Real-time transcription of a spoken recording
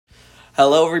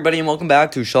Hello, everybody, and welcome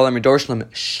back to Shalom Midorshlim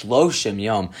Shloshim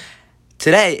Yom.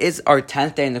 Today is our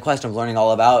 10th day in the question of learning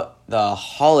all about the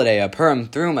holiday of Purim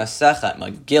through Masechet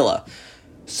Megillah.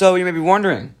 So you may be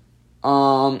wondering,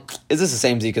 is this the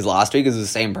same Zeke as last week? Is this the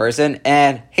same person?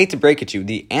 And hate to break it to you,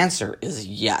 the answer is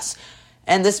yes.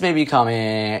 And this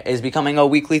is becoming a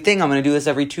weekly thing. I'm going to do this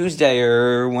every Tuesday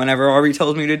or whenever Ari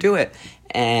tells me to do it.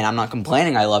 And I'm not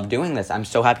complaining. I love doing this. I'm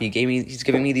so happy he's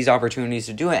giving me these opportunities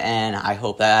to do it. And I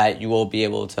hope that you will be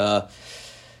able to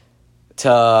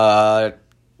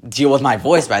deal with my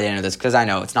voice by the end of this, because I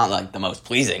know it's not like the most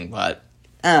pleasing, but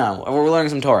I don't know, we're learning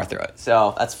some Torah through it.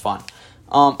 So that's fun.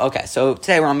 Okay, so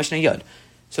today we're on Mishnah Yud.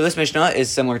 So this Mishnah is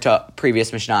similar to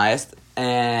previous Mishnayos,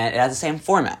 and it has the same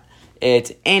format.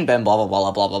 It's Ein Ben blah blah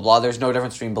blah blah blah blah. There's no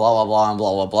difference between blah blah blah and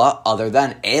blah blah blah other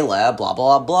than Ele blah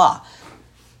blah blah.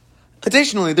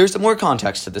 Additionally, there's some more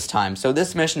context to this time. So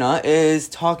this Mishnah is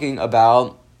talking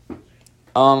about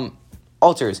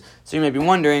altars. So you may be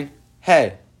wondering,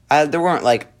 hey, there weren't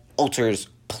like altars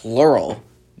plural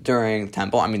during the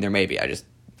temple. I mean, there may be. I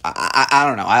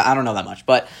don't know. I don't know that much.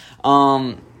 But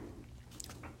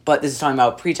this is talking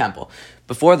about pre-temple,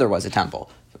 before there was a temple,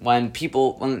 when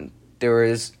there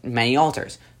was many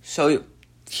altars. So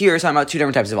here it's talking about two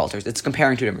different types of altars. It's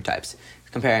comparing two different types. It's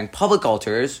comparing public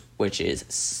altars, which is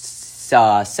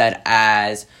said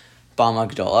as Bama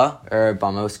Gdola, or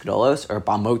Bamos Gdolos, or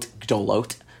Bamot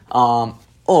Gdolot,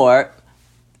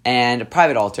 and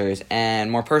private altars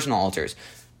and more personal altars,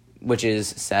 which is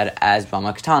said as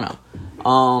Bama Ketano.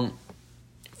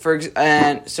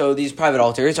 So these private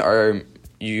altars are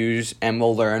used, and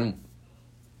we'll learn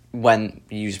when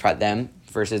you use them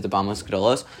versus the Bamos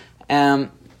Gdolos.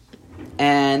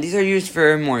 And these are used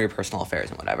for more your personal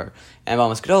affairs and whatever. And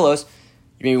Bamos Gdolos,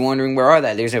 you may be wondering, where are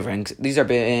they? These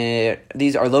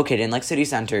are located in like city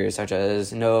centers such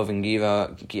as Nov and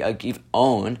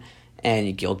Giv'on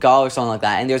and Gilgal or something like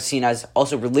that. And they're seen as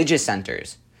also religious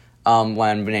centers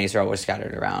when Bnei Israel was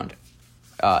scattered around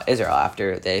Israel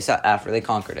after they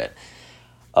conquered it.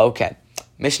 Okay,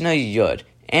 Mishnah Yud.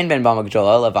 And Ben Bama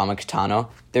Gdola Levama Ketano.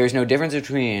 There is no difference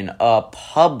between a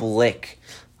public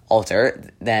altar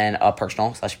than a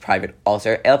personal / private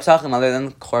altar. El Psachim, other than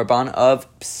the Korban of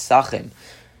Psachim.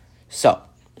 So,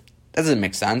 that doesn't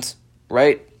make sense,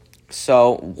 right?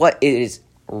 So, what it is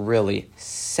really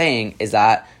saying is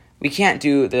that we can't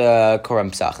do the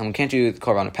Korban Psachim, we can't do the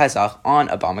Korban of Pesach on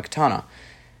a Bama Ketana.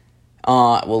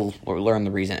 We'll learn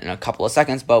the reason in a couple of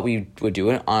seconds, but we would do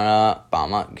it on a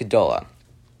Bama Gedola.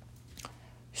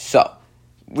 So,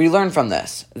 we learn from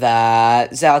this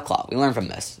that we learn from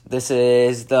this. This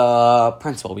is the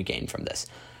principle we gain from this.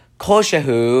 Kol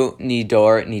shehu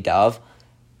nidor nidav.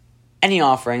 Any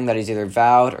offering that is either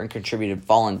vowed or contributed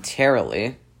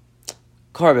voluntarily,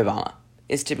 korban bama,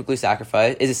 is typically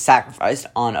sacrificed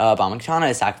on a bama ketana,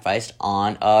 is sacrificed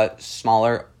on a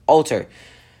smaller altar.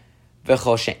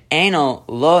 V'chol she'eno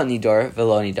lo nidor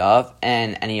v'lo nidav,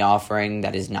 and any offering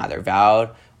that is neither vowed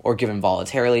or given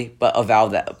voluntarily, but a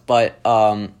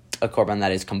korban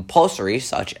that is compulsory,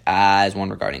 such as one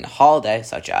regarding a holiday,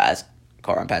 such as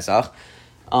Korban Pesach,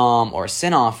 or a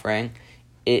sin offering,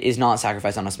 it is not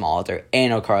sacrificed on a small altar,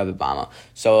 Eino Korban Bama.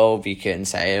 So we can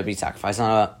say it will be sacrificed on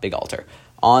a big altar,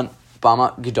 on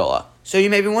Bama Gedola. So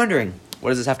you may be wondering, what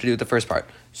does this have to do with the first part?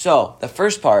 So the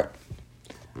first part,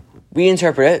 we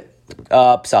interpret it,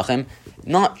 Pesachim,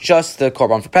 not just the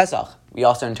Korban for Pesach. We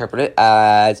also interpret it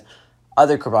as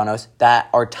other korbanos that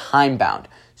are time-bound.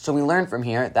 So we learn from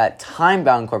here that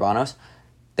time-bound korbanos,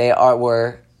 they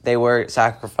were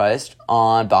sacrificed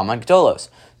on Bama Gdolos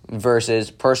versus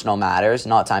personal matters,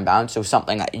 not time-bound. So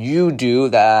something that you do,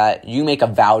 that you make a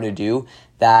vow to do,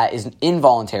 that is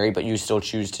involuntary, but you still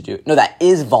choose to do. No, that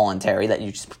is voluntary, that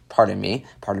you, pardon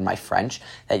my French,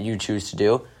 that you choose to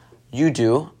do, you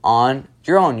do on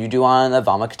your own. You do on the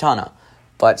Bama Ketana.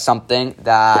 But something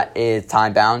that is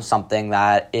time-bound, something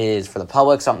that is for the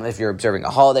public, something if you're observing a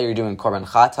holiday, you're doing Korban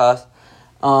Chatas,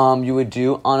 you would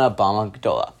do on a Bama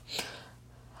Gedola.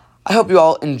 I hope you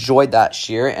all enjoyed that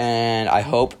shir, and I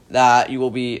hope that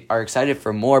you are excited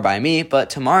for more by me,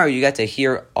 but tomorrow you get to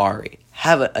hear Ari.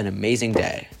 Have an amazing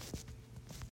day.